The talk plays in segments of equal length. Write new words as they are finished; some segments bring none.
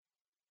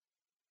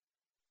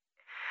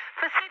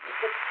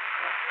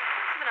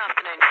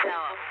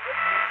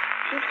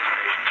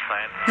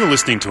You're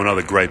listening to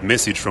another great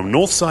message from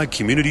Northside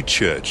Community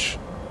Church.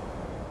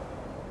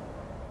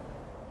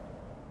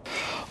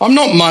 I'm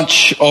not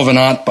much of an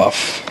art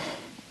buff.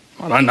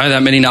 I don't know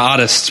that many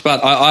artists,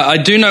 but I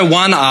do know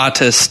one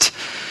artist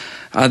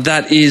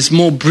that is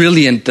more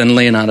brilliant than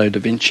Leonardo da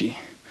Vinci.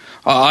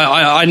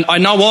 I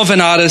know of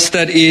an artist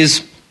that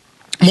is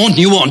more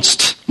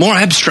nuanced, more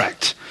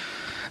abstract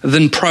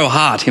than Pro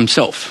Hart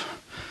himself.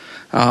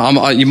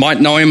 You might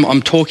know him.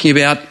 I'm talking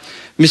about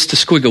Mr.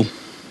 Squiggle.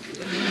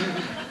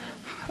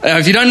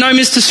 If you don't know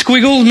Mr.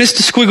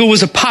 Squiggle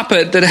was a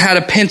puppet that had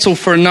a pencil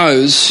for a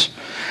nose.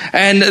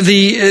 And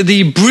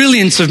the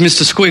brilliance of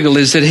Mr. Squiggle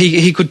is that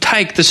he could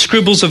take the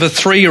scribbles of a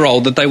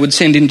 3-year-old that they would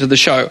send into the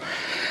show,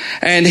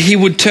 and he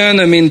would turn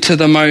them into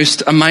the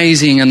most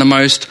amazing and the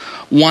most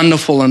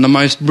wonderful and the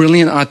most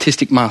brilliant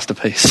artistic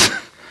masterpiece.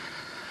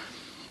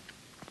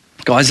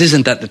 Guys,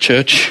 isn't that the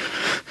church?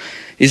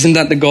 Isn't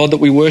that the God that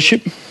we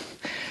worship?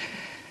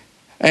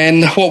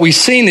 And what we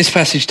see in this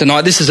passage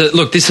tonight, this is a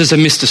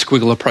Mr.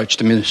 Squiggle approach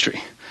to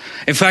ministry.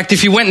 In fact,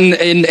 if you went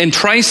and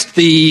traced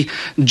the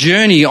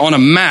journey on a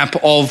map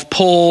of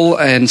Paul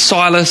and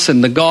Silas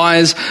and the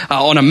guys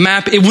on a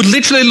map, it would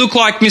literally look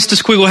like Mr.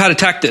 Squiggle had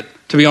attacked it,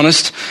 to be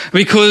honest,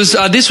 because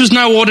this was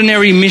no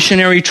ordinary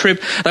missionary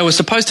trip. They were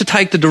supposed to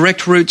take the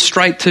direct route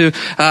straight to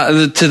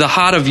the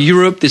heart of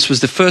Europe. This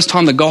was the first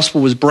time the gospel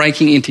was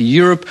breaking into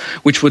Europe,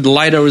 which would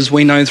later, as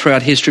we know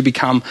throughout history,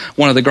 become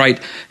one of the great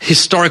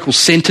historical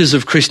centres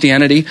of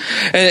Christianity.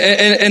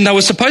 And they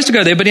were supposed to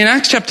go there, but in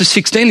Acts chapter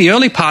 16, the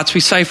early parts, we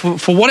say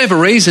for whatever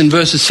reason,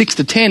 verses 6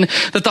 to 10,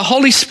 that the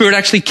Holy Spirit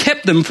actually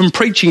kept them from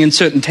preaching in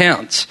certain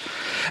towns.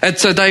 And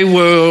so they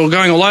were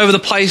going all over the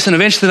place, and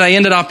eventually they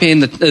ended up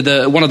in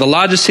one of the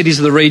largest cities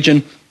of the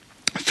region,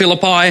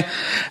 Philippi,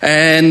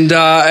 and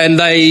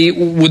they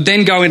would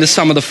then go into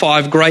some of the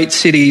 5 great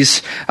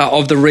cities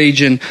of the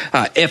region,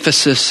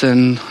 Ephesus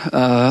and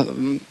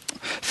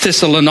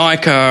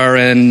Thessalonica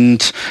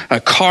and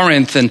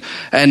Corinth and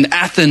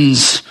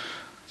Athens,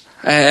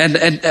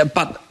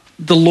 but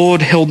the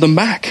Lord held them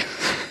back.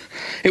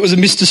 It was a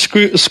Mr.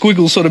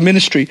 Squiggle sort of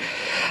ministry.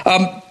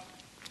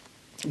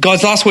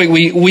 Guys, last week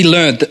we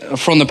learned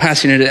from the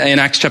passage in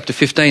Acts chapter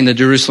 15, the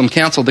Jerusalem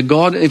Council, that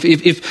God, if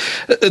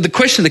the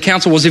question of the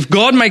council was, if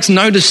God makes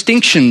no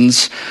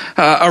distinctions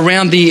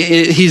around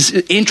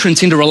his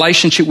entrance into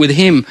relationship with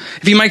him,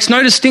 if he makes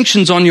no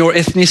distinctions on your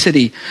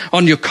ethnicity,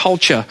 on your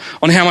culture,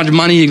 on how much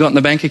money you got in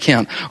the bank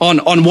account,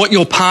 on what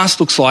your past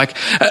looks like,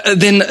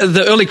 then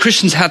the early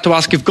Christians had to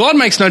ask, if God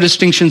makes no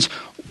distinctions,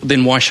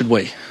 then why should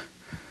we?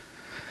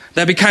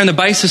 That became the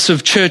basis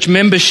of church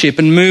membership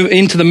and move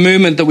into the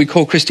movement that we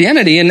call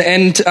Christianity. And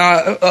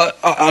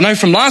I know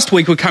from last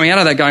week we're coming out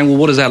of that going, well,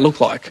 what does that look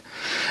like?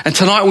 And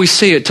tonight we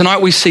see it.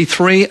 Tonight we see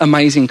 3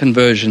 amazing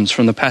conversions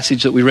from the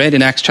passage that we read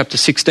in Acts chapter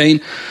 16,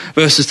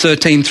 verses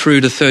 13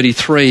 through to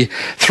 33.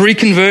 3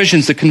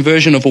 conversions: the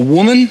conversion of a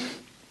woman,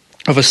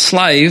 of a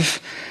slave,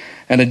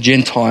 and a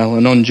Gentile, a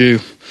non-Jew.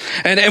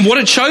 And what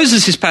it shows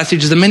us, this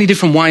passage, is the many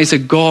different ways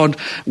that God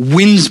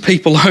wins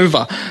people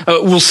over.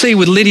 We'll see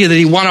with Lydia that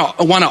he won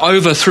her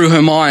over through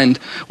her mind.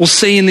 We'll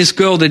see in this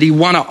girl that he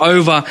won her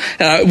over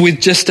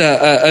with just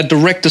a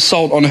direct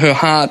assault on her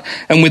heart,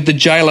 and with the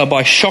jailer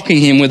by shocking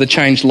him with a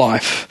changed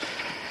life.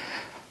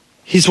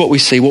 Here's what we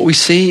see. What we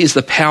see is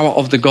the power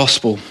of the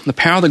gospel. The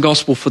power of the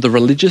gospel for the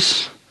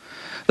religious,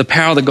 the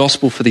power of the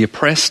gospel for the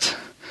oppressed,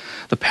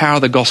 the power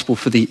of the gospel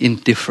for the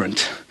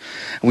indifferent.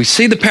 We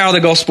see the power of the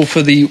gospel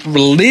for the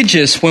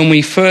religious when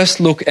we first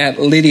look at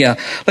Lydia.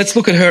 Let's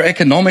look at her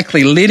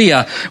economically.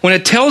 Lydia, when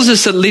it tells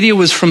us that Lydia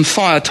was from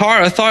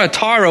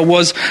Thyatira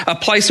was a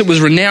place that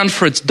was renowned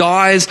for its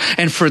dyes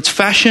and for its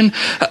fashion.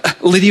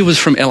 Lydia was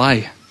from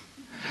LA.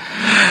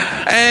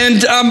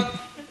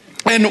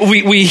 And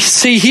we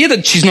see here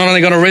that she's not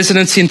only got a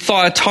residence in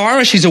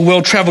Thyatira, she's a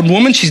well-travelled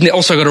woman. She's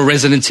also got a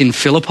residence in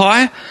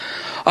Philippi.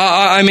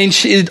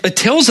 It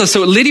tells us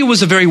that Lydia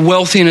was a very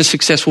wealthy and a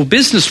successful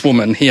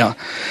businesswoman here.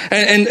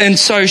 And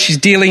so she's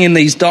dealing in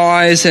these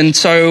dyes. And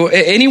so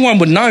anyone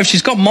would know if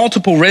she's got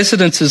multiple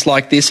residences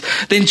like this,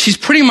 then she's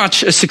pretty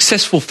much a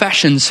successful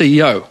fashion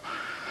CEO.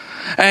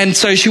 And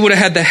so she would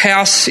have had the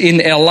house in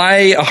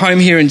LA, a home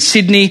here in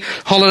Sydney,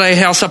 holiday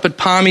house up at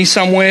Palm Beach.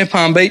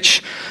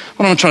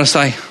 What am I trying to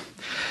say?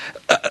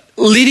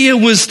 Lydia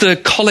was the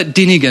Colette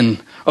Dinigan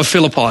of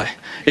Philippi,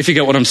 if you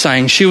get what I'm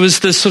saying. She was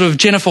the sort of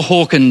Jennifer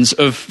Hawkins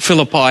of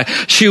Philippi.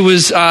 She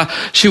was a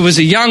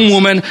young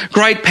woman,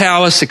 great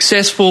power,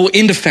 successful,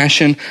 into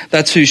fashion.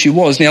 That's who she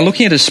was. Now,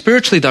 looking at her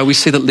spiritually, though, we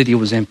see that Lydia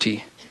was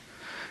empty.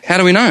 How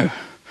do we know?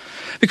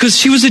 Because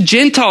she was a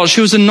Gentile, she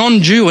was a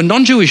non-Jew, a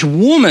non-Jewish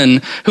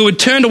woman who had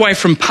turned away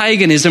from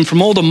paganism,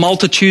 from all the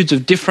multitudes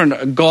of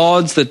different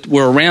gods that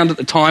were around at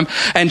the time,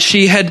 and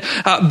she had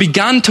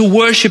begun to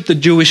worship the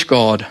Jewish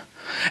God.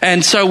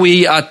 And so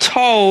we are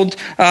told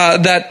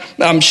that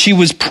she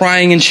was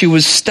praying and she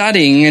was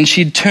studying, and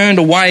she'd turned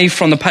away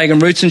from the pagan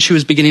roots and she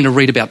was beginning to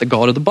read about the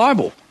God of the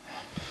Bible.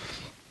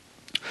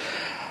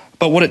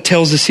 But what it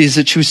tells us is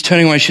that she was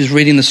turning away, she was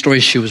reading the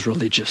stories, she was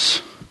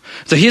religious.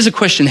 So here's a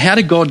question. How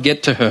did God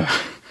get to her?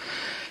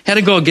 How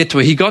did God get to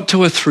her? He got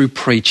to her through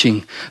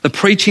preaching. The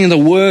preaching of the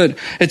word.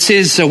 It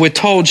says, we're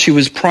told she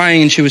was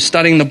praying and she was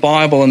studying the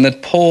Bible, and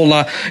that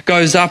Paul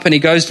goes up and he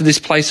goes to this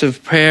place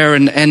of prayer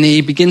and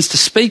he begins to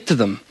speak to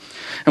them.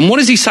 And what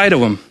does he say to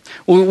them?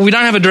 Well, we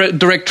don't have a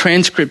direct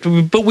transcript,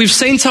 but we've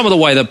seen some of the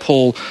way that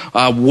Paul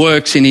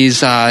works in his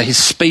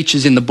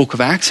speeches in the book of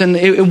Acts, and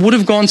it would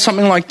have gone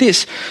something like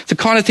this. It's the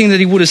kind of thing that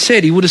he would have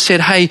said. He would have said,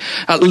 hey,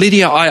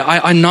 Lydia,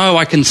 I know,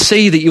 I can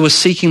see that you are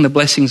seeking the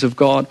blessings of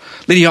God.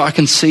 Lydia, I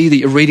can see that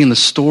you're reading the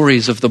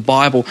stories of the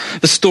Bible,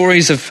 the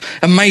stories of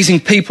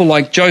amazing people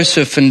like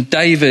Joseph and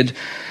David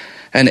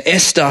and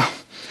Esther.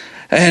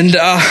 And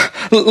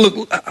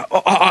look,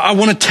 I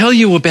want to tell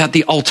you about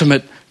the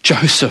ultimate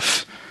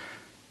Joseph.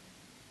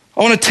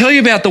 I want to tell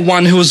you about the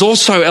one who was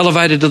also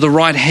elevated to the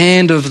right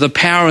hand of the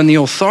power and the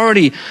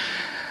authority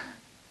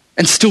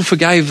and still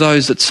forgave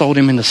those that sold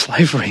him into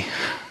slavery.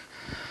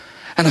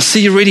 And I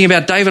see you reading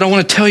about David. I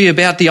want to tell you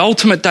about the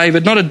ultimate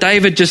David, not a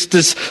David just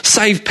to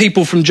save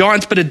people from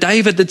giants, but a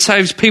David that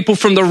saves people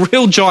from the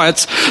real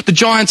giants, the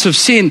giants of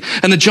sin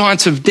and the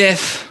giants of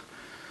death.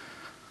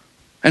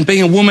 And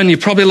being a woman, you're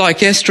probably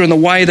like Esther in the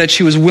way that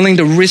she was willing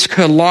to risk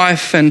her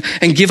life and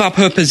give up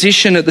her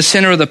position at the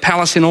center of the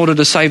palace in order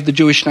to save the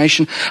Jewish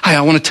nation. Hey,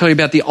 I want to tell you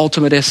about the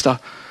ultimate Esther,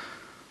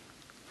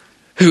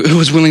 who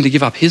was willing to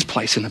give up his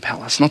place in the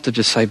palace, not to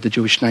just save the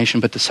Jewish nation,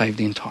 but to save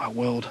the entire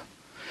world.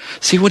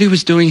 See what he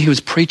was doing? He was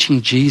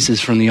preaching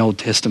Jesus from the Old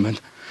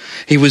Testament.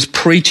 He was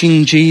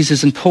preaching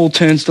Jesus, and Paul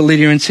turns to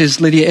Lydia and says,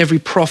 Lydia, every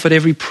prophet,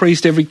 every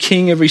priest, every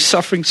king, every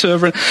suffering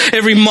servant,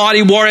 every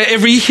mighty warrior,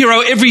 every hero,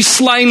 every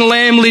slain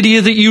lamb,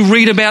 Lydia, that you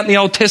read about in the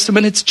Old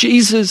Testament, it's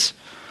Jesus.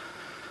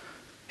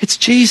 It's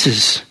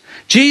Jesus.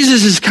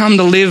 Jesus has come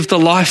to live the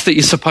life that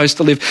you're supposed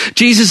to live.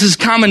 Jesus has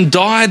come and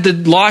died the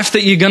life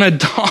that you're going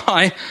to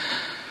die.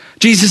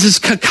 Jesus has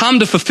come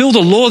to fulfill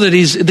the law that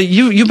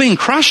you're being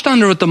crushed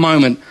under at the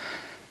moment.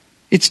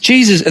 It's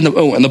Jesus. And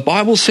the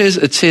Bible says,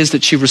 it says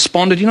that she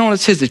responded. You know what it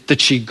says?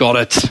 That she got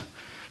it.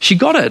 She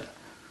got it.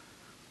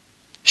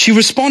 She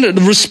responded.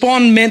 The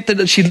respond meant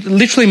that she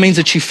literally means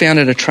that she found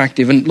it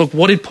attractive. And look,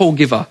 what did Paul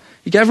give her?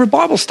 He gave her a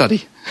Bible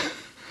study.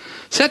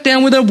 Sat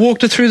down with her,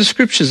 walked her through the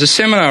scriptures, a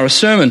seminar, a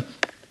sermon.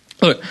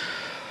 Look,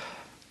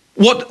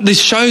 what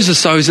this shows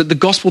us though is that the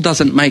gospel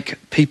doesn't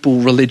make people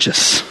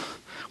religious.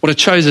 What it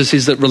shows us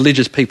is that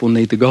religious people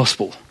need the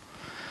gospel.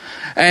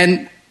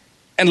 And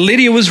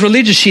Lydia was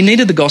religious. She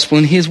needed the gospel,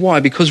 and here's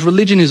why. Because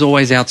religion is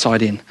always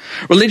outside in.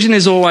 Religion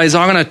is always,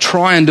 I'm going to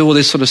try and do all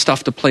this sort of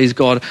stuff to please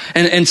God.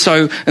 And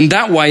so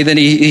that way, then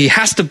he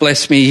has to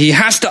bless me. He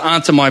has to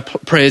answer my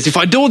prayers. If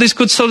I do all this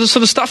good sort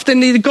of stuff,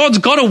 then God's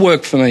got to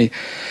work for me.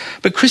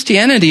 But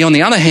Christianity, on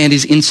the other hand,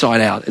 is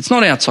inside out. It's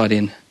not outside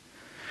in.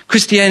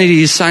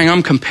 Christianity is saying,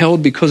 I'm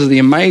compelled because of the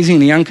amazing,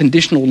 the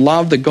unconditional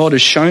love that God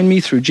has shown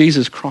me through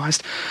Jesus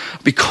Christ.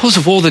 Because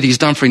of all that he's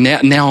done for me,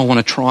 now I want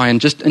to try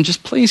and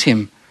just please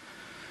him.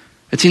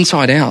 It's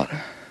inside out.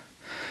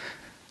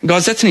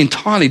 Guys, that's an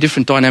entirely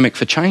different dynamic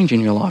for change in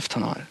your life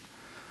tonight.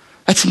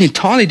 That's an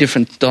entirely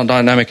different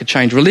dynamic of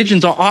change.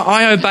 Religion's,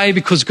 I obey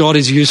because God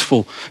is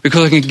useful,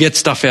 because I can get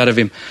stuff out of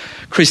him.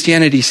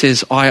 Christianity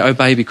says, I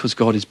obey because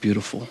God is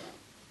beautiful.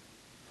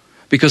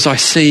 Because I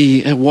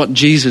see what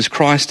Jesus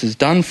Christ has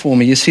done for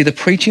me. You see, the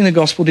preaching of the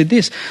gospel did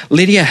this.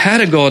 Lydia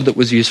had a God that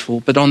was useful,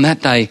 but on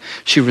that day,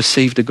 she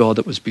received a God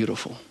that was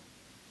beautiful.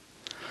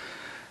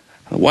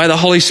 The way the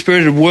Holy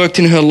Spirit had worked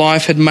in her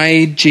life had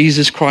made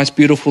Jesus Christ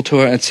beautiful to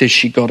her, and it says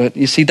she got it.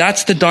 You see,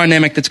 that's the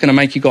dynamic that's going to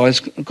make you guys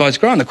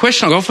grow. And the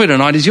question I got for you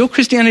tonight is your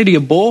Christianity a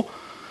bore?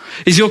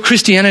 Is your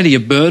Christianity a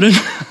burden?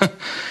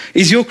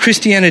 Is your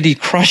Christianity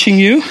crushing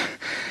you?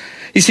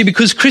 You see,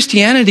 because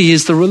Christianity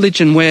is the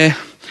religion where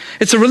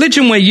it's a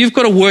religion where you've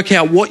got to work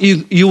out what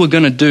you are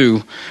going to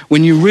do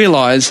when you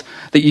realize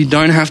that you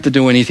don't have to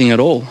do anything at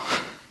all.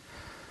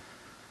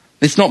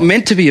 It's not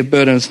meant to be a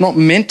burden. It's not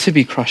meant to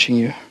be crushing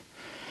you.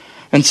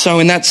 And so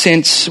in that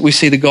sense, we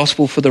see the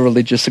gospel for the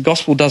religious. The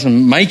gospel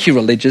doesn't make you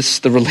religious.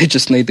 The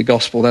religious need the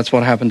gospel. That's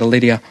what happened to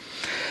Lydia.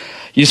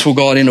 Useful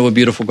God into a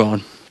beautiful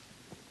God.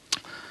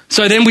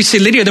 So then we see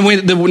Lydia.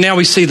 Now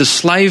we see the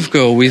slave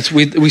girl. We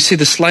see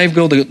the slave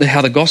girl,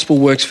 how the gospel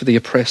works for the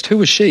oppressed. Who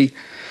was she?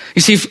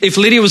 You see, if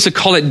Lydia was the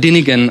Colette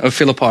Dinnigan of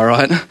Philippi,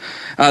 right,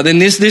 then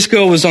this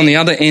girl was on the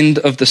other end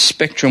of the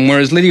spectrum.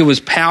 Whereas Lydia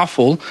was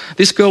powerful,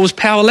 this girl was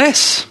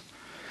powerless.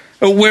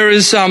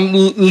 Whereas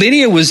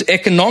Lydia was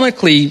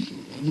economically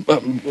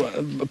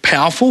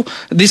powerful,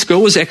 this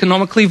girl was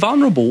economically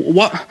vulnerable.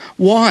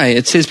 Why?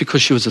 It says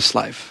because she was a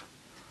slave.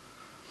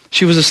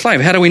 She was a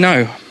slave. How do we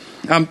know?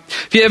 Have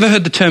you ever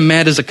heard the term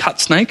mad as a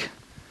cut snake?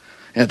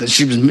 Yeah,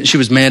 she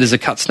was mad as a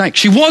cut snake.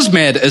 She was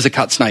mad as a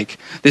cut snake,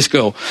 this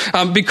girl,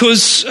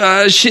 because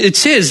it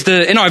says,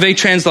 the NIV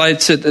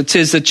translates it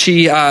says that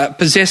she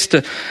possessed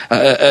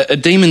a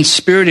demon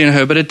spirit in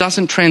her, but it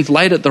doesn't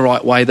translate it the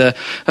right way.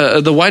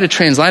 The way to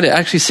translate it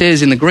actually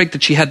says in the Greek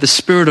that she had the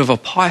spirit of a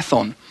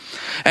python.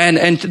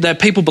 And that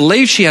people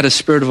believe she had a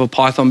spirit of a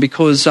python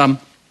because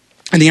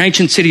In the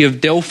ancient city of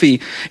Delphi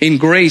in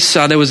Greece,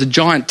 there was a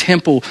giant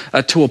temple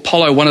to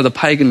Apollo, one of the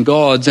pagan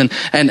gods. And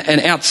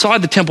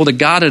outside the temple that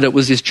guarded it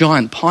was this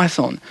giant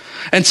python.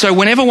 And so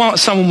whenever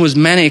someone was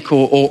manic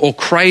or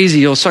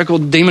crazy or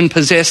so-called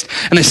demon-possessed,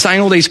 and they're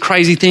saying all these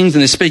crazy things,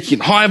 and they're speaking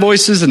in high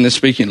voices and they're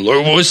speaking in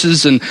low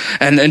voices and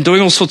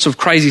doing all sorts of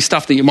crazy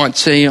stuff that you might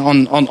see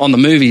on the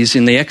movies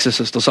in The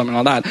Exorcist or something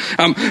like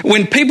that.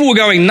 When people were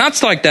going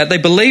nuts like that, they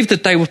believed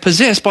that they were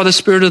possessed by the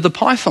spirit of the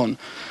python.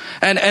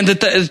 And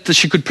that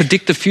she could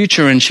predict the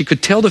future and she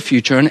could tell the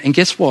future. And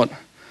guess what?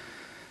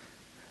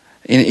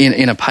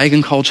 In a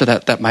pagan culture,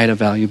 that made her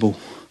valuable.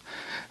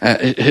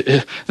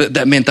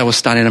 That meant they were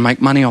starting to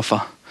make money off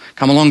her.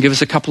 Come along, give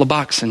us a couple of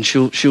bucks and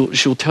she'll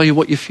tell you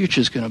what your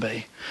future's going to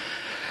be.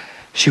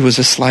 She was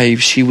a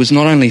slave. She was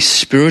not only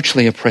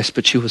spiritually oppressed,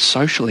 but she was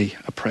socially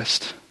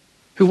oppressed.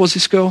 Who was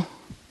this girl?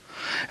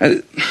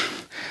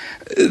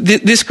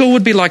 This girl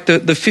would be like the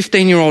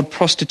 15-year-old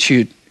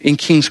prostitute in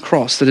King's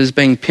Cross that is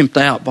being pimped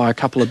out by a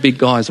couple of big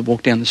guys that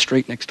walk down the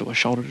street next to her,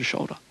 shoulder to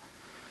shoulder.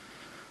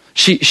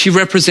 She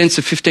represents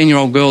a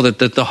 15-year-old girl that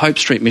the Hope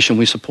Street mission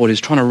we support is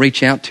trying to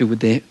reach out to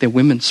with their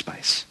women's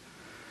space.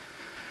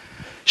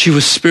 She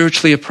was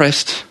spiritually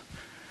oppressed.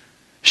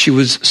 She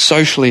was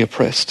socially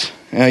oppressed.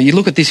 You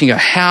look at this and you go,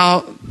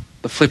 how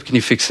the flip can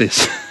you fix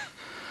this?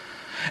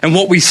 And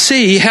what we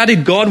see, how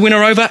did God win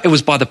her over? It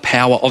was by the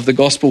power of the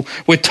gospel.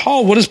 We're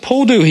told, what does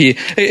Paul do here?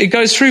 It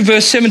goes through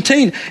verse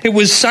 17. It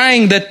was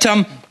saying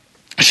that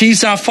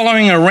she's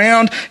following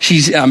around,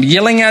 she's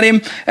yelling at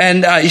him,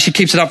 and she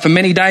keeps it up for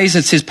many days.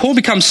 It says, Paul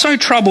becomes so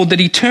troubled that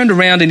he turned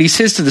around and he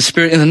says to the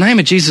Spirit, in the name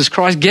of Jesus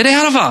Christ, get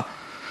out of her.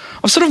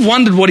 I've sort of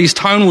wondered what his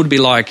tone would be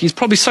like. He's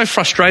probably so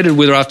frustrated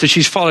with her after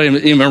she's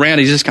followed him around.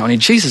 He's just going,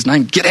 in Jesus'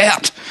 name, get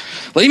out.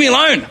 Leave me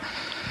alone.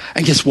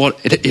 And guess what?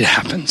 It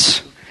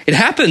happens. It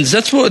happens.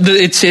 That's what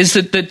it says,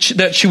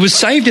 that she was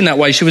saved in that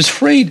way. She was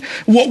freed.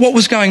 What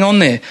was going on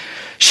there?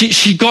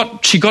 She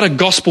got a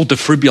gospel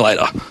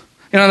defibrillator.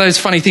 You know those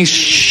funny things?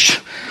 Shh.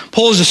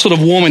 Paul's just sort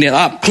of warming it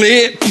up.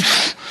 Clear.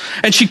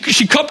 And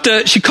she copped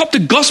a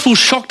gospel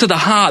shock to the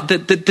heart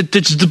that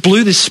just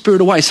blew this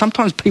spirit away.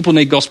 Sometimes people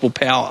need gospel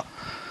power.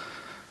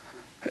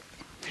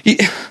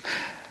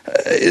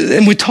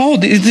 And we're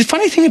told, the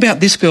funny thing about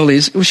this girl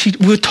is,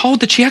 we're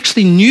told that she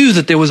actually knew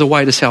that there was a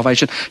way to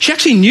salvation. She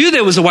actually knew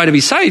there was a way to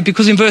be saved,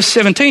 because in verse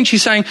 17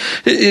 she's saying,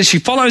 she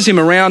follows him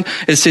around,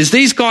 it says,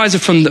 these guys are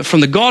from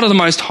the God of the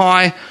Most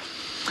High,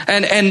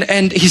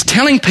 and he's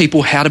telling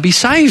people how to be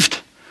saved.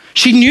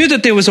 She knew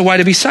that there was a way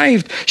to be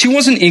saved. She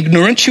wasn't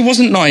ignorant, she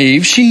wasn't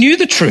naive, she knew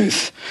the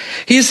truth.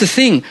 Here's the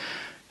thing,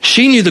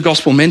 she knew the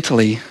gospel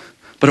mentally,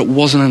 but it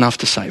wasn't enough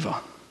to save her.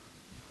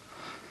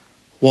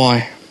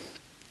 Why?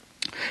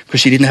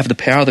 Because she didn't have the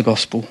power of the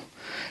gospel.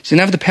 She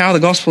didn't have the power of the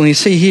gospel. And you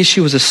see here, she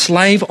was a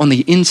slave on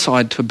the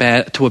inside to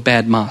a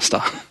bad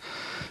master,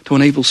 to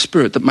an evil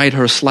spirit that made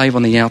her a slave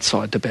on the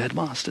outside to bad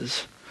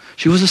masters.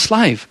 She was a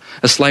slave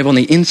on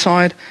the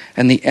inside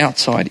and the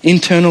outside,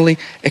 internally,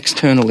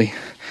 externally.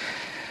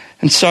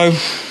 And so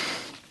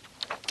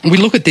we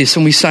look at this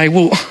and we say,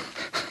 well,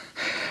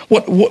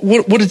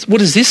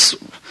 what is this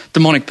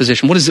demonic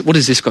possession? What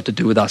has this got to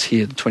do with us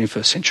here in the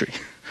 21st century?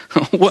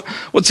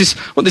 What's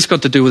this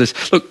got to do with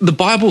this? Look, the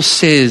Bible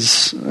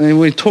says, you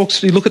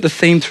look at the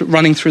theme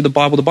running through the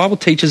Bible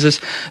teaches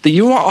us that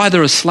you are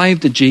either a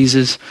slave to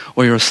Jesus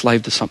or you're a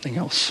slave to something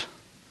else.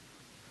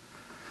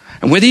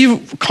 And whether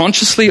you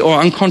consciously or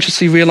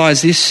unconsciously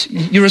realize this,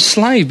 you're a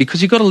slave,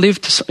 because you've got to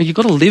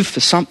live for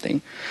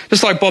something.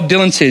 Just like Bob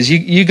Dylan says,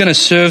 you're going to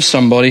serve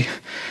somebody.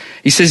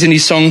 He says in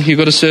his song, you've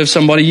got to serve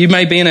somebody. You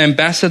may be an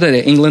ambassador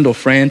to England or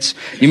France.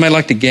 You may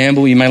like to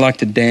gamble. You may like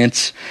to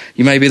dance.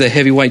 You may be the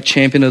heavyweight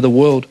champion of the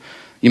world.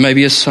 You may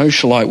be a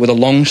socialite with a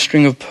long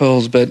string of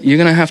pearls, but you're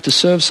going to have to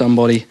serve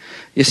somebody.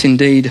 Yes,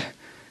 indeed,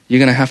 you're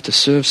going to have to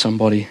serve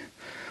somebody.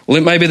 Well,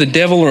 it may be the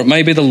devil or it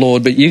may be the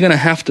Lord, but you're going to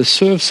have to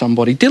serve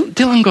somebody.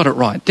 Dylan got it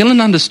right. Dylan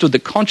understood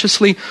that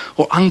consciously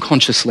or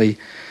unconsciously,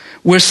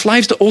 we're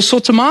slaves to all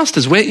sorts of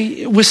masters.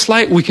 We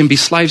can be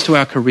slaves to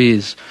our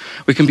careers.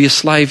 We can be a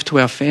slave to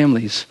our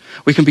families.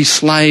 We can be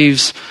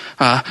slaves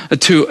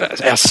to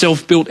our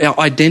self-built, our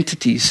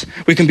identities.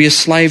 We can be a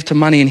slave to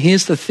money. And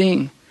here's the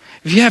thing.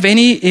 If you have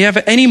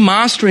any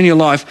master in your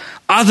life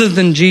other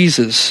than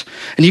Jesus,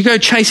 and you go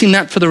chasing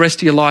that for the rest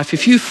of your life,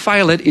 if you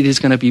fail it is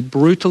going to be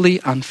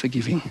brutally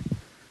unforgiving.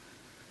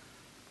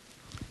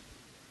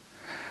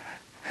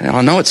 And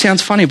I know it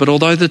sounds funny, but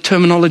although the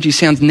terminology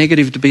sounds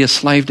negative to be a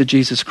slave to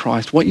Jesus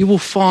Christ, what you will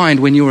find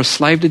when you're a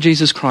slave to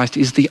Jesus Christ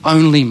is the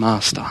only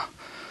master.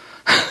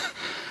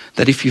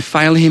 That if you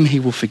fail him,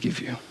 he will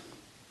forgive you.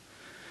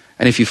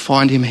 And if you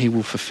find him, he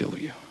will fulfill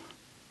you.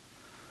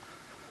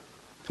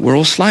 We're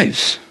all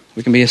slaves.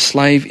 We can be a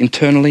slave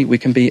internally. We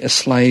can be a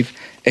slave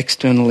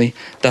externally.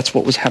 That's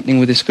what was happening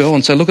with this girl.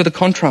 And so look at the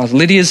contrast.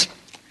 Lydia's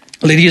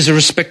a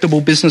respectable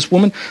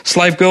businesswoman.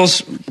 Slave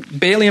girl's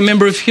barely a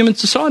member of human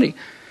society.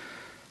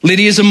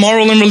 Lydia is a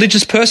moral and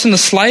religious person. The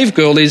slave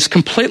girl is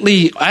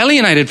completely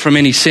alienated from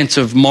any sense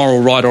of moral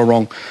right or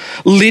wrong.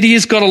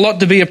 Lydia's got a lot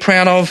to be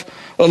proud of.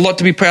 a lot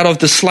to be proud of.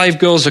 The slave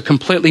girls are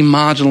completely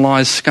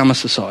marginalised scum of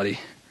society.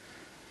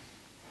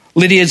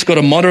 Lydia's got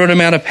a moderate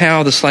amount of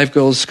power. The slave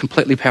girl's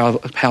completely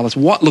powerless.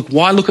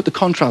 Why look at the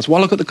contrast?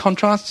 Why look at the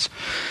contrasts?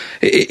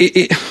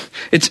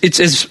 It's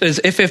as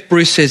F.F.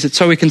 Bruce says, it's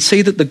so we can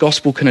see that the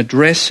gospel can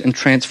address and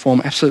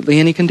transform absolutely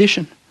any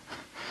condition.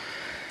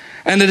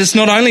 And that it's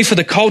not only for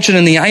the cultured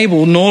and the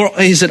able, nor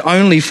is it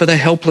only for the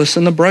helpless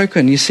and the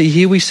broken. You see,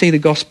 here we see the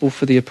gospel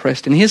for the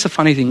oppressed. And here's the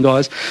funny thing,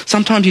 guys.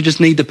 Sometimes you just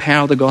need the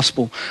power of the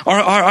gospel.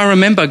 I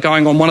remember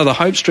going on one of the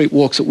Hope Street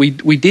walks that we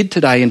did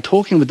today and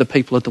talking with the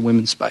people at the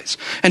women's space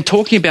and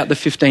talking about the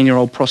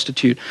 15-year-old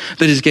prostitute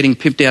that is getting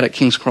pimped out at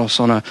King's Cross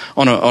on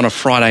a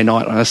Friday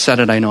night, on a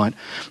Saturday night.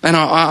 And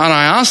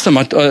I asked them,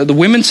 the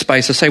women's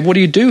space, I say, what do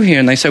you do here?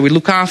 And they say, we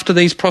look after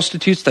these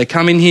prostitutes. They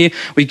come in here.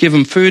 We give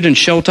them food and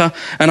shelter.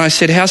 And I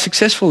said, how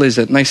successful is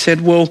it? And they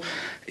said, well,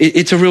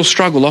 it's a real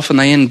struggle. Often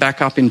they end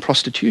back up in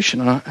prostitution.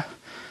 And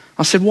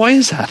I said, why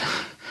is that?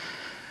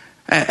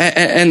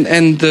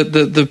 And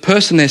the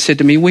person there said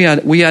to me, we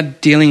are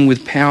dealing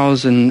with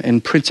powers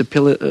and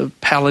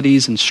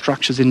principalities and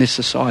structures in this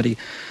society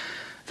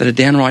that are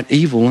downright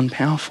evil and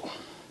powerful.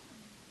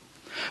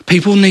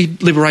 People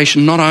need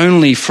liberation not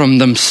only from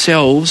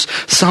themselves,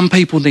 some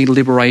people need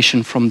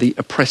liberation from the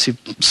oppressive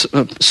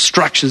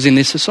structures in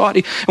this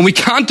society. And we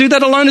can't do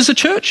that alone as a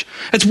church.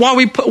 It's why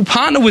we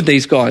partner with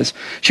these guys.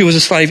 She was a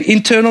slave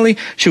internally,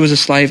 she was a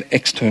slave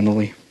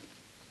externally.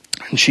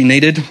 And she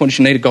needed, what did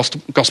she need? A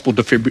gospel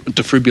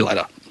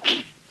defibrillator.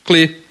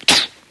 Clear?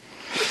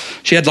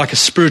 She had like a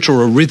spiritual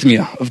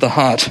arrhythmia of the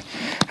heart.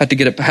 Had to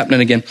get it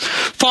happening again.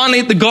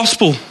 Finally, the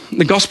gospel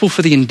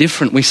for the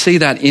indifferent. We see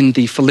that in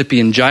the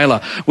Philippian jailer.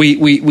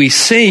 We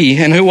see,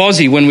 and who was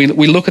he when we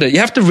look at it? You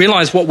have to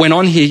realise what went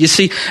on here. You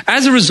see,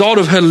 as a result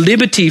of her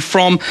liberty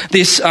from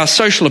this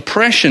social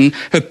oppression,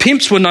 her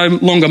pimps were no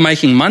longer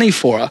making money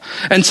for her.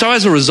 And so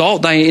as a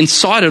result, they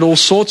incited all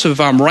sorts of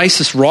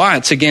racist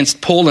riots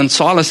against Paul and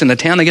Silas in the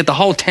town. They get the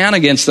whole town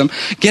against them,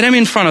 get them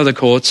in front of the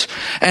courts,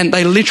 and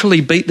they literally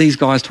beat these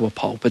guys to a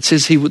pulp. It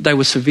says they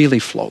were severely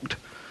flogged.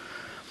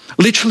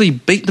 Literally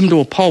beat them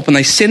to a pulp, and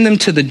they send them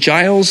to the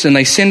jails, and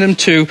they send them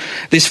to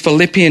this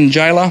Philippian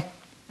jailer.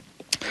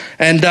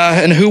 And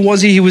who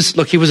was he? He was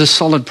a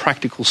solid,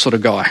 practical sort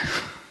of guy.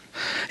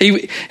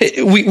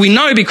 We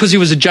know because he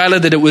was a jailer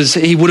that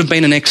he would have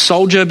been an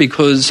ex-soldier,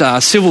 because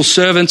civil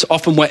servants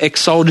often were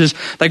ex-soldiers.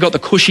 They got the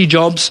cushy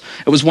jobs.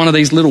 It was one of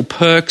these little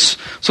perks,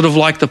 sort of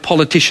like the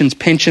politician's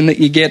pension that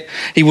you get.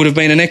 He would have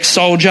been an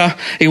ex-soldier.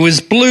 He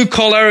was blue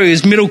collar. He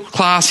was middle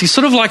class. He's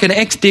sort of like an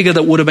ex-digger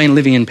that would have been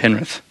living in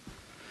Penrith.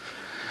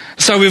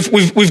 So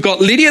we've got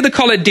Lydia the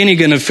Colette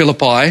Dinnigan of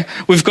Philippi,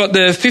 we've got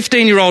the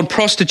 15-year-old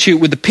prostitute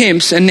with the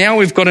pimps, and now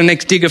we've got an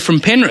ex-digger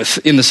from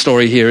Penrith in the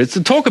story here. It's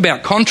a talk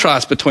about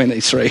contrast between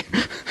these three.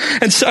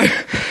 And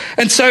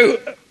so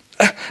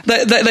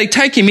they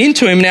take him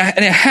into him. Now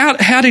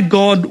how did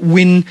God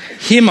win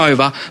him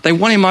over? They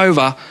won him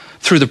over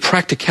through the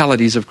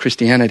practicalities of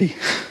Christianity,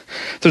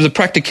 through the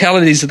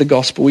practicalities of the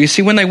gospel. You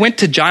see, when they went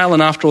to jail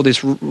and after all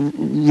this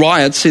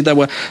riots, see, they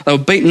were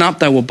beaten up,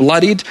 they were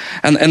bloodied,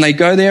 and they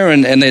go there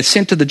and they're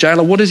sent to the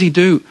jailer. What does he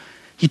do?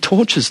 He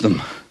tortures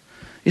them.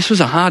 This was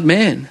a hard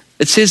man.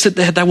 It says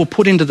that they were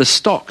put into the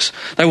stocks.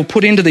 They were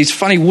put into these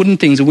funny wooden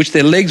things in which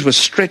their legs were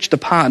stretched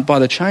apart by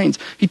the chains.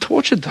 He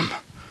tortured them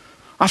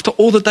after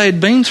all that they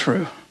had been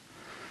through.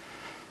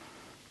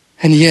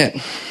 And yet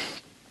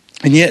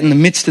in the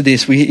midst of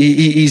this,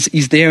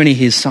 he's there and he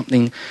hears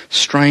something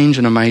strange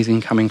and amazing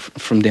coming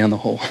from down the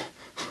hall.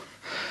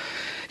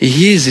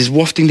 He's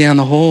wafting down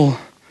the hall.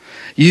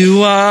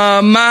 You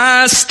are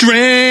my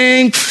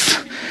strength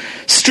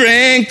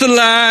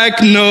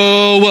like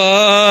no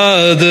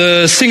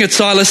other. Sing it,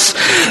 Silas.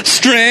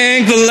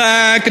 Strength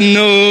like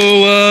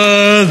no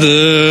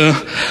other.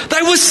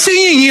 They were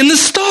singing in the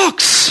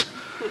stocks.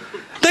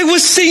 They were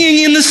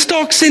singing in the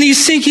stocks, and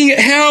he's thinking,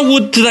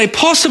 do they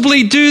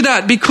possibly do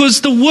that?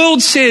 Because the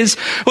world says,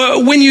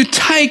 when you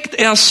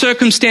take our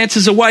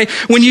circumstances away,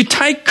 when you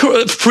take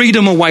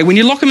freedom away, when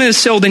you lock them in a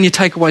cell, then you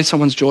take away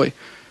someone's joy.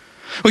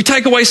 When you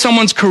take away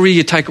someone's career,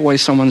 you take away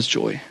someone's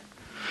joy.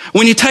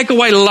 When you take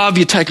away love,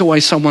 you take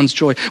away someone's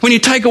joy. When you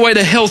take away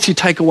the health, you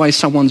take away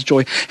someone's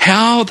joy.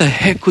 How the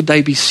heck could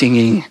they be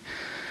singing?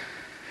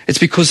 It's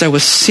because they were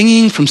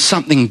singing from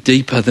something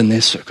deeper than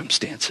their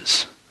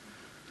circumstances.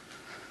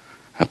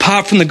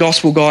 Apart from the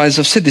gospel, guys,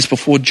 I've said this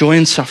before, joy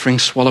and suffering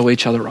swallow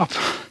each other up.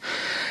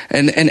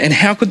 And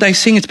how could they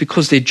sing? It's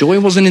because their joy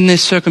wasn't in their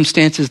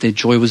circumstances, their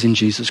joy was in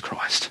Jesus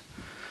Christ.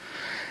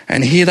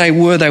 And here they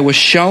were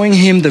showing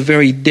him the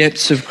very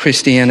depths of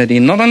Christianity.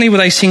 And not only were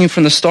they singing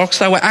from the stocks,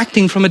 they were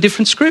acting from a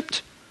different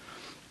script.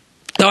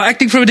 They were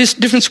acting from a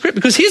different script,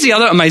 because here's the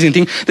other amazing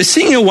thing. They're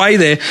singing away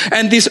there,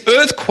 and this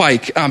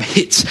earthquake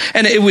hits,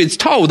 and it's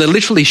told that it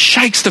literally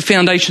shakes the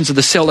foundations of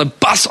the cell. It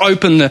busts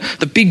open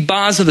the big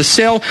bars of the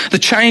cell, the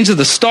chains of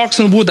the stocks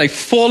and wood. They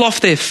fall off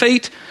their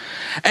feet,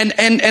 and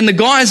the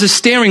guys are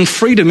staring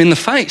freedom in the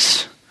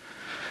face.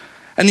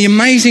 And the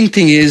amazing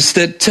thing is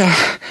that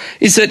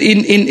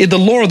in the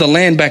law of the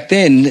land back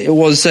then, it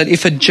was that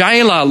if a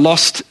jailer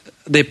lost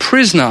their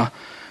prisoner,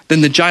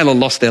 then the jailer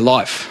lost their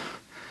life.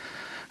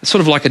 It's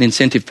sort of like an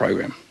incentive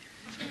program.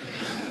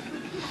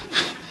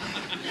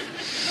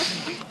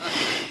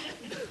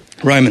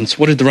 Romans,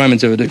 what did the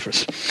Romans ever do for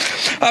us?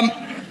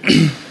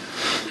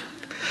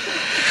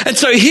 And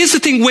so here's the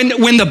thing,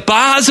 when the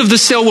bars of the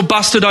cell were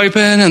busted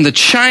open and the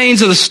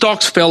chains of the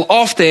stocks fell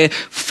off their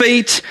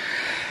feet,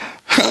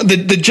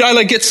 the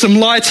jailer gets some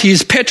light. He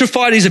is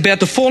petrified. He's about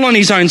to fall on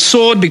his own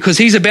sword because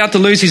he's about to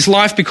lose his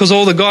life because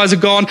all the guys are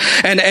gone.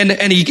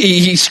 And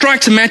he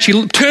strikes a match.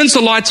 He turns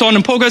the lights on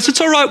and Paul goes, "It's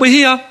all right, we're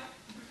here.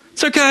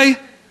 It's okay.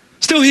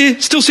 Still here,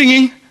 still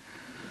singing."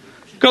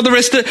 Got the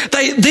rest of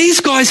these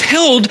guys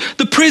held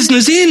the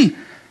prisoners in.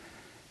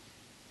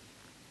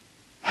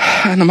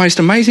 And the most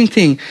amazing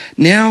thing,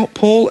 now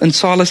Paul and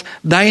Silas,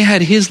 they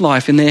had his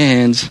life in their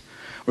hands,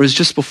 whereas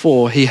just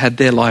before he had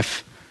their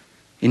life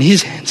in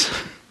his hands.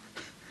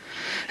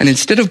 And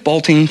instead of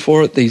bolting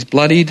for it, these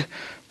bloodied,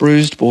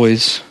 bruised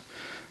boys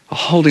are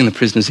holding the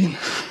prisoners in.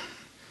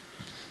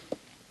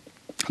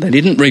 They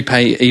didn't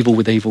repay evil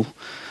with evil.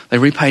 They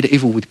repaid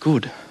evil with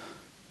good.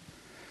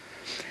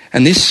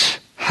 And this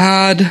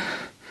hard,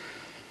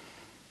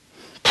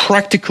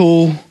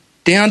 practical,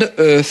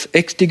 down-to-earth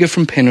ex-digger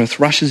from Penrith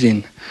rushes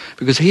in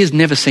because he has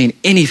never seen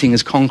anything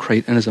as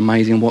concrete and as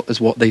amazing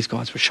as what these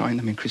guys were showing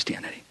them in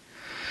Christianity.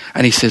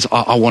 And he says,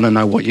 I want to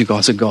know what you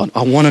guys have got.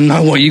 I want to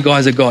know what you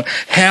guys have got.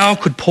 How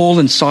could Paul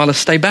and Silas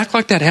stay back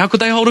like that? How could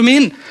they hold him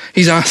in?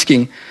 He's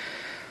asking.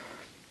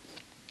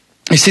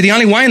 You see, the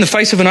only way in the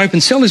face of an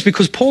open cell is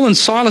because Paul and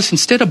Silas,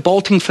 instead of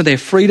bolting for their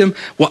freedom,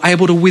 were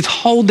able to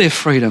withhold their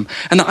freedom.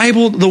 And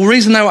the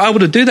reason they were able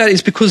to do that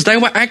is because they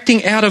were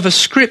acting out of a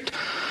script.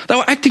 They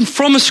were acting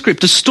from a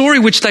script, a story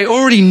which they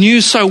already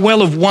knew so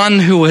well of one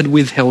who had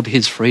withheld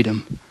his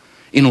freedom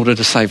in order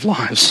to save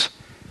lives.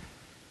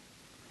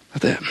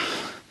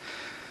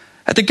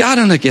 At the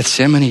Garden of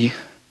Gethsemane,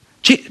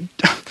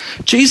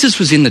 Jesus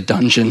was in the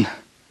dungeon.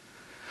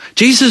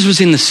 Jesus was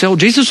in the cell.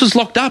 Jesus was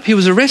locked up. He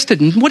was arrested.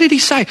 And what did he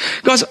say?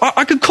 Guys,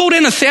 I could call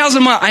down 1,000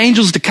 of my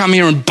angels to come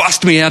here and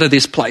bust me out of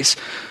this place.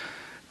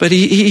 But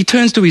he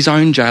turns to his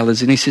own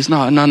jailers and he says,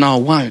 no, I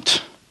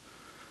won't.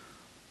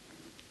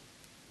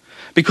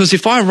 Because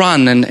if I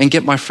run and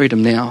get my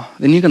freedom now,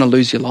 then you're going to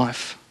lose your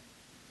life.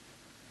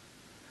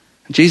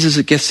 Jesus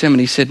at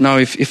Gethsemane said, no,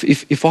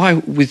 if I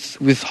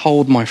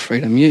withhold my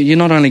freedom, you're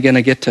not only going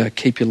to get to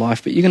keep your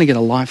life, but you're going to get a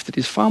life that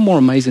is far more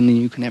amazing than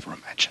you can ever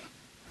imagine.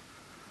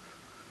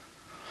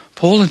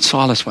 Paul and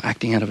Silas were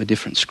acting out of a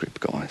different script,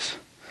 guys.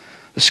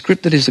 The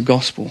script that is the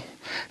gospel.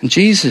 And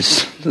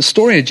Jesus, the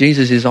story of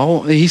Jesus is,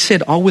 he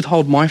said, I'll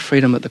withhold my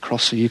freedom at the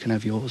cross so you can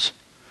have yours.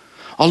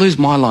 I'll lose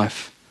my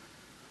life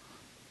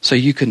so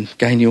you can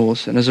gain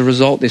yours. And as a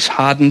result, this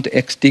hardened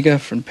ex-digger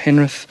from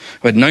Penrith,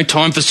 who had no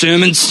time for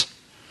sermons,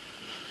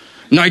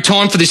 no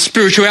time for this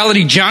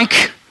spirituality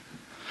junk,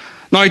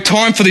 no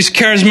time for this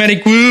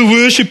charismatic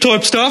worship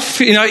type stuff,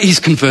 he's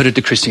converted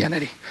to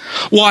Christianity.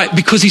 Why?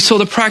 Because he saw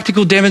the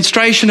practical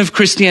demonstration of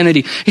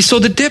Christianity. He saw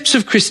the depths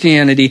of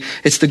Christianity.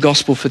 It's the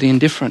gospel for the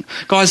indifferent.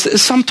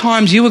 Guys,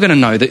 sometimes you are going to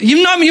know that.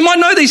 You might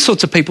know these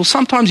sorts of people.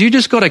 Sometimes you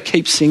just got to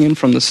keep singing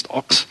from the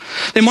stocks.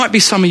 There might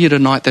be some of you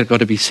tonight that have got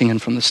to be singing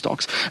from the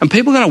stocks. And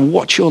people are going to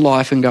watch your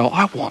life and go,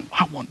 I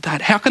want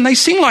that. How can they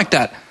sing like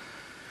that?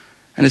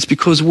 And it's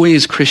because we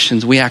as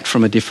Christians, we act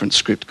from a different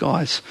script,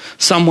 guys.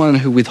 Someone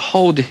who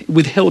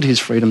withheld his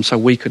freedom so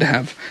we could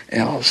have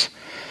ours.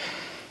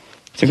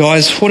 So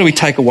guys, what do we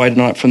take away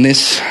tonight from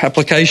this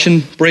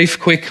application? Brief,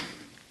 quick.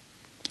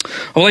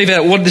 I believe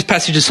that what this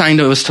passage is saying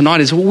to us tonight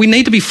is we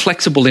need to be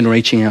flexible in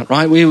reaching out,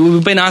 right?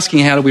 We've been asking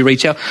how do we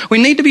reach out.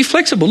 We need to be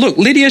flexible. Look,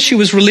 Lydia, she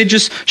was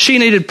religious. She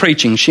needed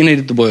preaching. She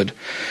needed the word.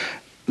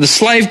 The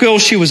slave girl,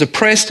 she was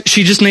oppressed.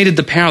 She just needed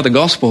the power of the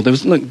gospel.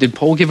 Did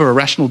Paul give her a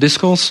rational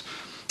discourse?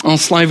 Oh,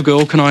 slave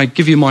girl, can I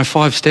give you my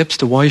 5 steps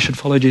to why you should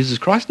follow Jesus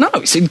Christ? No,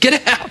 he said,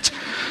 get out.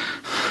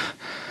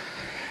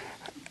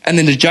 And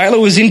then the jailer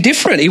was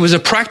indifferent. He was a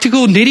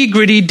practical,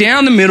 nitty-gritty,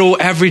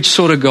 down-the-middle, average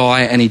sort of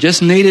guy, and he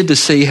just needed to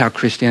see how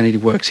Christianity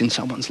works in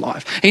someone's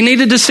life. He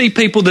needed to see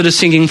people that are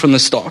singing from the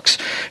stocks,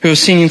 who are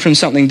singing from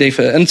something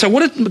deeper. And so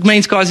what it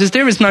means, guys, is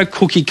there is no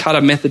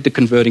cookie-cutter method to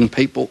converting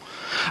people.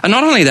 And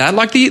not only that,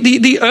 like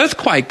the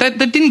earthquake, that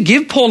didn't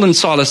give Paul and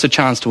Silas a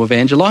chance to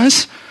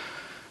evangelize.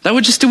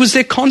 It was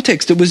their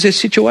context, it was their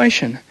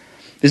situation.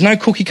 There's no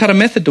cookie-cutter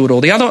method to it all.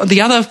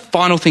 The other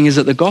final thing is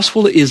that the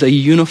gospel is a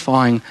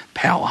unifying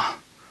power.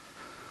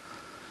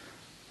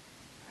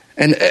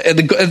 And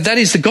that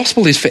is, the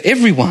gospel is for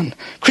everyone.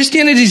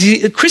 Christianity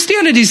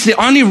is the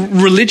only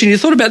religion, you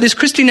thought about this,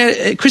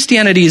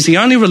 Christianity is the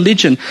only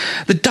religion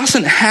that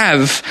doesn't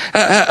have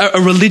a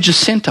religious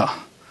centre.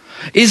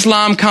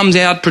 Islam comes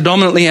out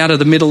predominantly out of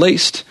the Middle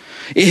East.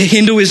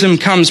 Hinduism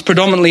comes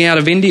predominantly out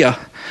of India.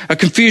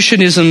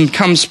 Confucianism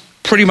comes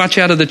pretty much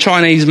out of the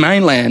Chinese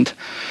mainland.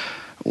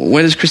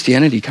 Where does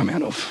Christianity come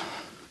out of?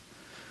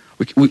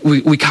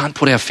 We can't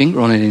put our finger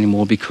on it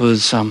anymore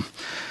because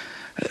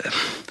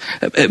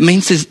it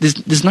means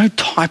there's no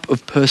type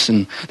of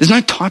person, there's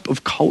no type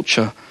of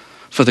culture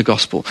for the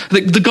gospel.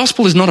 The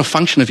gospel is not a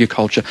function of your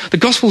culture. The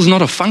gospel is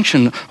not a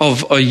function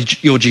of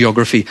your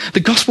geography.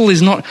 The gospel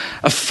is not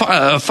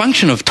a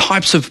function of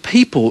types of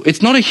people.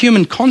 It's not a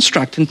human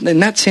construct. In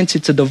that sense,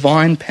 it's a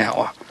divine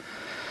power.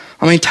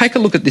 I mean, take a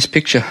look at this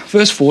picture.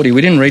 Verse 40,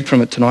 we didn't read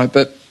from it tonight,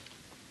 but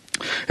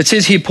it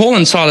says here, Paul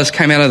and Silas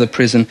came out of the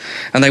prison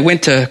and they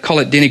went to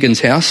Colette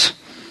Dinnigan's house,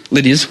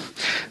 Lydia's.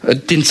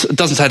 It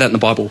doesn't say that in the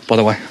Bible, by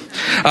the way.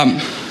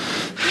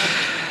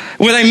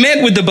 Where they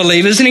met with the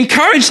believers and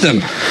encouraged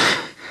them.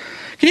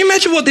 Can you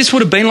imagine what this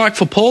would have been like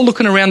for Paul,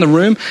 looking around the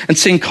room and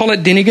seeing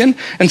Colette Dinnigan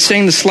and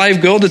seeing the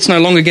slave girl that's no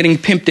longer getting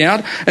pimped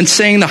out and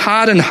seeing the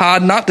hardened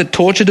hard nut that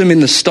tortured him in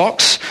the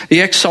stocks, the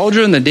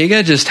ex-soldier and the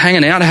digger just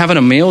hanging out, having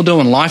a meal,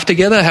 doing life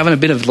together, having a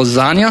bit of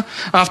lasagna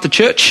after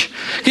church?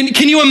 Can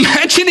you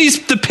imagine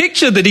the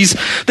picture that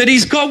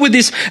he's got with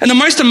this? And the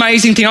most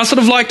amazing thing, I sort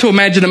of like to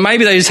imagine that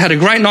maybe they just had a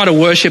great night of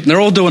worship and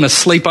they're all doing a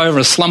sleepover,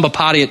 a slumber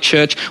party at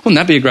church. Wouldn't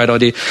that be a great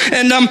idea?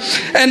 And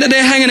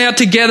they're hanging out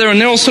together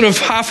and they're all sort of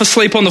half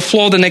asleep on the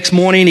floor the next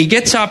morning. He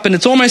gets up and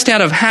it's almost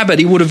out of habit.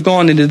 He would have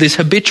gone into this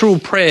habitual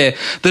prayer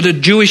that a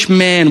Jewish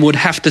man would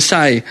have to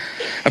say.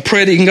 A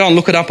prayer that you can go and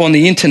look it up on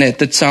the internet,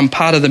 that's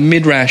part of the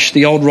Midrash,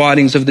 the old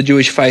writings of the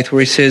Jewish faith,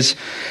 where he says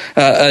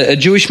a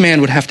Jewish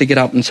man would have to get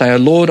up and say, "Oh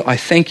Lord, I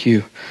thank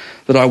you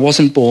that I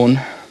wasn't born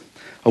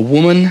a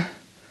woman,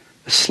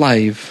 a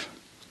slave,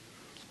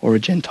 or a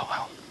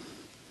Gentile."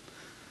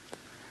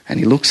 And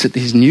he looks at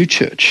his new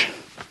church,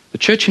 the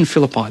church in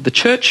Philippi, the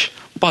church,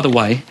 by the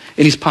way,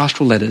 in his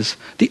pastoral letters,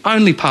 the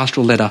only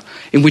pastoral letter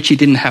in which he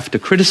didn't have to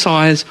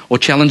criticise or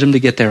challenge them to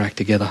get their act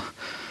together.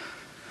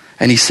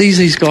 And he sees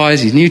these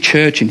guys, his new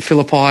church in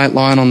Philippi,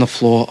 lying on the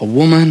floor, a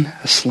woman,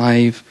 a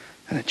slave,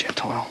 and a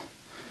Gentile.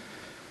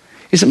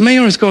 Is it me,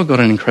 or has God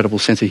got an incredible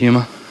sense of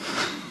humour?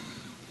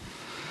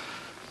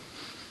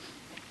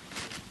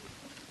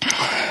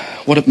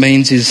 What it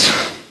means is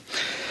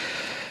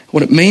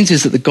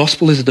that the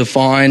gospel is a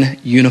divine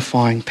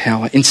unifying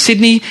power. In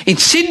Sydney,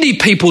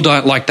 people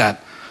don't like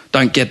that.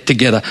 Don't get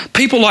together.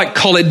 People like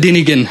Colette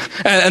Dinnigan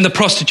and the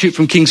prostitute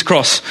from King's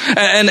Cross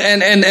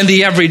and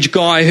the average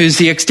guy who's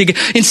the ex-digger.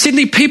 In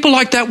Sydney, people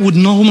like that would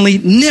normally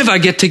never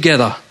get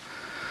together.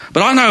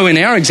 But I know in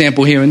our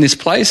example here in this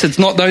place, it's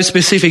not those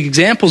specific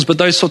examples, but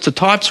those sorts of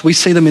types, we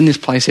see them in this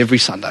place every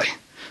Sunday.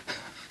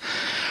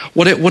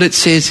 What it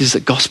says is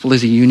that gospel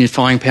is a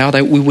unifying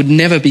power. We would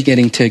never be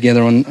getting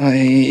together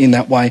in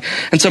that way.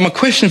 And so my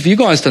question for you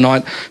guys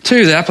tonight,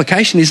 too, the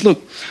application is,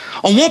 look,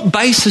 on what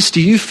basis do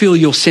you feel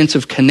your sense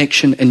of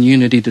connection and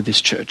unity to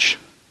this church?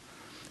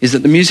 Is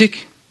it the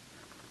music?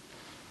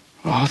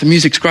 Oh, the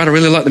music's great. I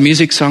really like the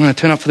music, so I'm going to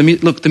turn up for the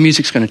music. Look, the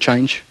music's going to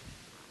change.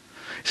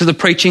 Is it the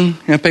preaching? You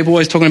know, people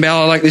always talking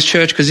about, I like this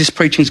church because this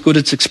preaching's good,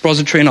 it's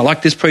expository, and I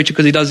like this preacher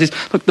because he does this.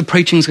 Look, the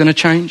preaching's going to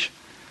change.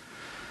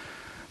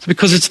 It's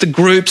because it's the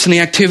groups and the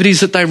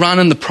activities that they run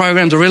and the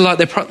programs. I really like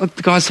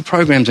look, guys, the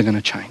programs are going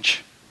to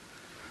change.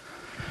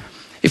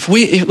 If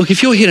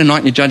you're here tonight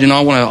and you're judging,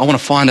 I want to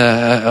find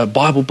a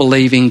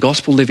Bible-believing,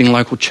 gospel-living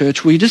local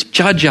church, will you just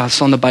judge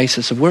us on the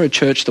basis of we're a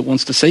church that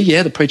wants to see,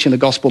 the preaching of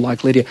the gospel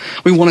like Lydia.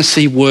 We want to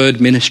see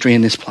word ministry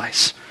in this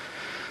place.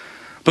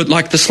 But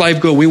like the slave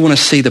girl, we want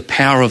to see the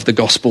power of the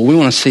gospel. We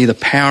want to see the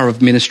power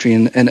of ministry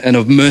and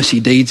of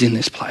mercy deeds in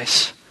this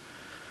place.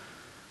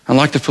 And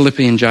like the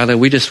Philippian jailer,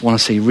 we just want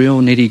to see real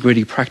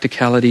nitty-gritty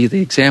practicality,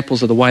 the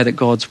examples of the way that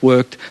God's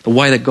worked, the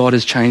way that God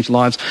has changed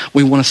lives.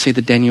 We want to see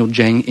the Daniel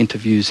Jang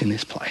interviews in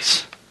this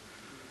place.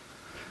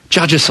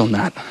 Judge us on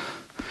that.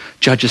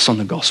 Judge us on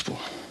the gospel.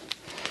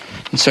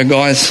 And so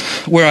guys,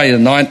 where are you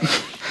tonight? Are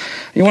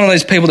you one of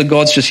those people that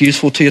God's just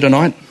useful to you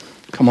tonight?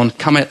 Come on,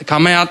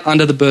 come out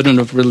under the burden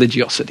of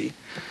religiosity.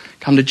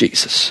 Come to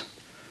Jesus.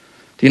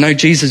 Do you know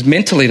Jesus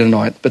mentally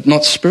tonight, but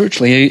not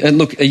spiritually?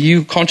 Look, are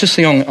you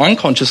consciously or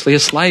unconsciously a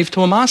slave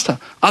to a master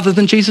other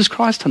than Jesus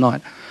Christ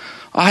tonight?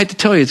 I hate to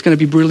tell you, it's going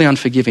to be brutally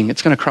unforgiving.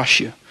 It's going to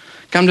crush you.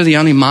 Come to the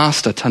only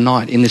master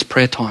tonight in this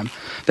prayer time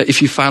that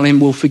if you fail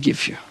him, will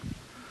forgive you.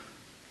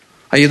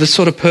 Are you the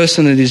sort of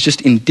person that is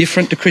just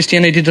indifferent to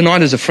Christianity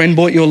tonight? As a friend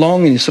brought you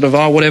along and you sort of,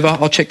 whatever,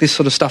 I'll check this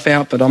sort of stuff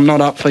out, but I'm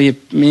not up for your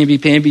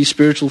maybe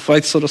spiritual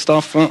faith sort of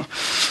stuff.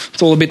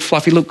 It's all a bit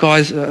fluffy. Look,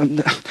 guys,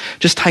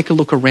 just take a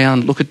look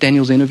around. Look at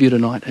Daniel's interview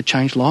tonight. It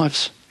changed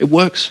lives. It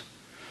works.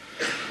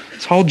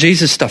 This whole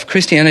Jesus stuff,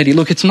 Christianity,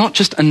 look, it's not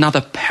just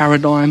another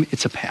paradigm,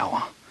 it's a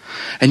power.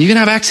 And you can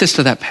have access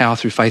to that power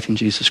through faith in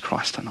Jesus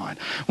Christ tonight.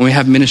 When we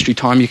have ministry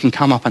time, you can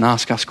come up and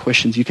ask us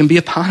questions. You can be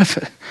a part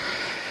of it.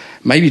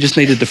 Maybe you just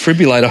need a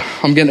defibrillator.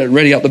 I'm getting it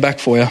ready up the back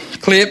for you.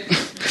 Clip.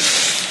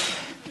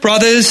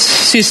 Brothers,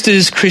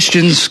 sisters,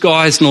 Christians,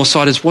 guys,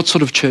 Northsiders, what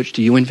sort of church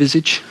do you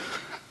envisage?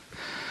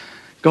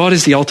 God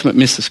is the ultimate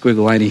Mr.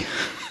 Squiggle, ain't he?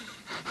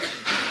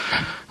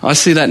 I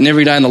see that in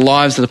every day in the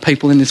lives of the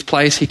people in this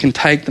place. He can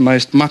take the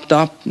most mucked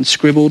up and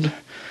scribbled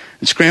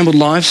and scrambled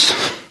lives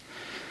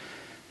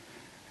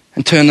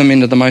and turn them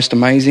into the most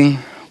amazing,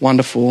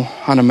 wonderful,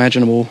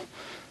 unimaginable,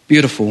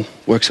 beautiful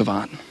works of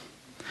art.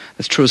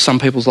 That's true of some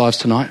people's lives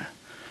tonight.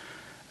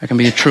 It can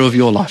be true of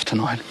your life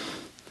tonight.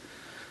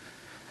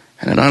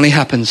 And it only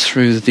happens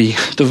through the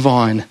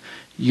divine,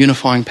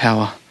 unifying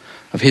power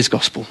of his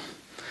gospel.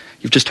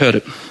 You've just heard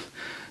it.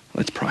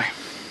 Let's pray.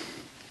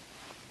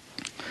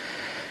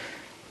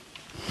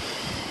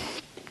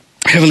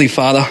 Heavenly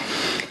Father,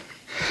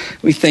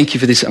 we thank you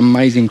for this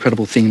amazing,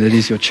 incredible thing that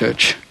is your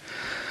church.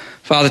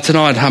 Father,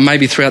 tonight,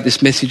 maybe throughout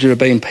this message, there have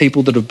been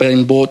people that have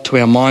been brought to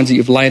our minds that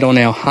you've laid on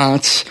our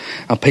hearts,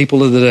 people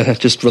that are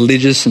just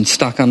religious and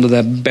stuck under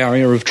that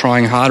barrier of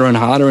trying harder and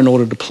harder in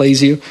order to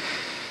please you,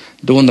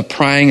 doing the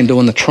praying and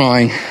doing the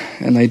trying,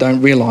 and they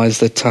don't realise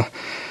that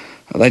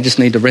they just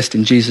need to rest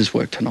in Jesus'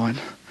 work tonight.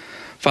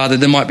 Father,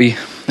 there might be,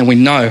 and we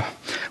know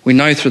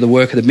through the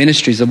work of the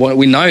ministries, that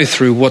we know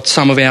through what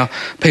some of our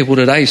people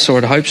today saw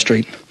at Hope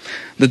Street,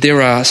 that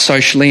there are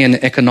socially and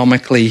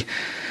economically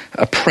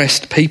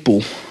oppressed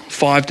people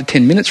 5 to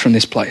 10 minutes from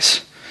this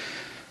place.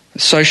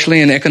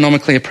 Socially and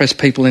economically oppressed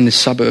people in this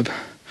suburb.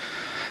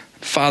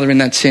 Father, in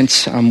that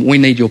sense, we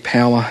need your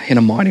power in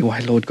a mighty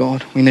way, Lord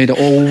God. We need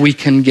all we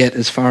can get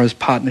as far as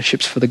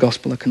partnerships for the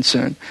gospel are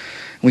concerned.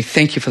 And we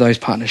thank you for those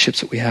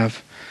partnerships that we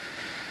have.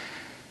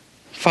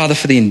 Father,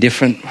 for the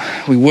indifferent,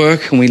 we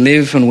work and we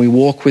live and we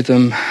walk with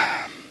them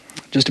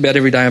just about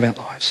every day of our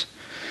lives.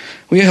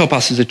 Will you help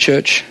us as a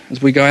church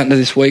as we go out into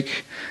this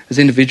week, as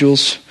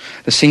individuals,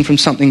 to sing from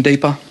something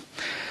deeper,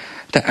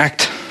 to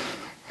act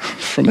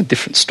from a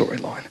different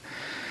storyline,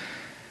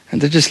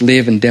 and to just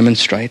live and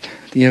demonstrate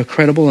the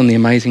incredible and the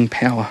amazing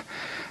power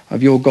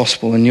of your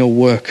gospel and your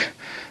work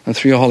and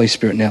through your Holy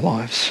Spirit in our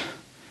lives.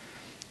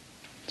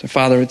 So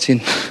Father, it's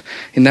in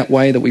that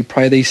way that we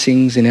pray these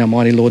things in our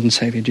mighty Lord and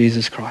Saviour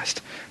Jesus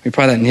Christ. We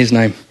pray that in his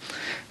name.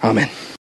 Amen.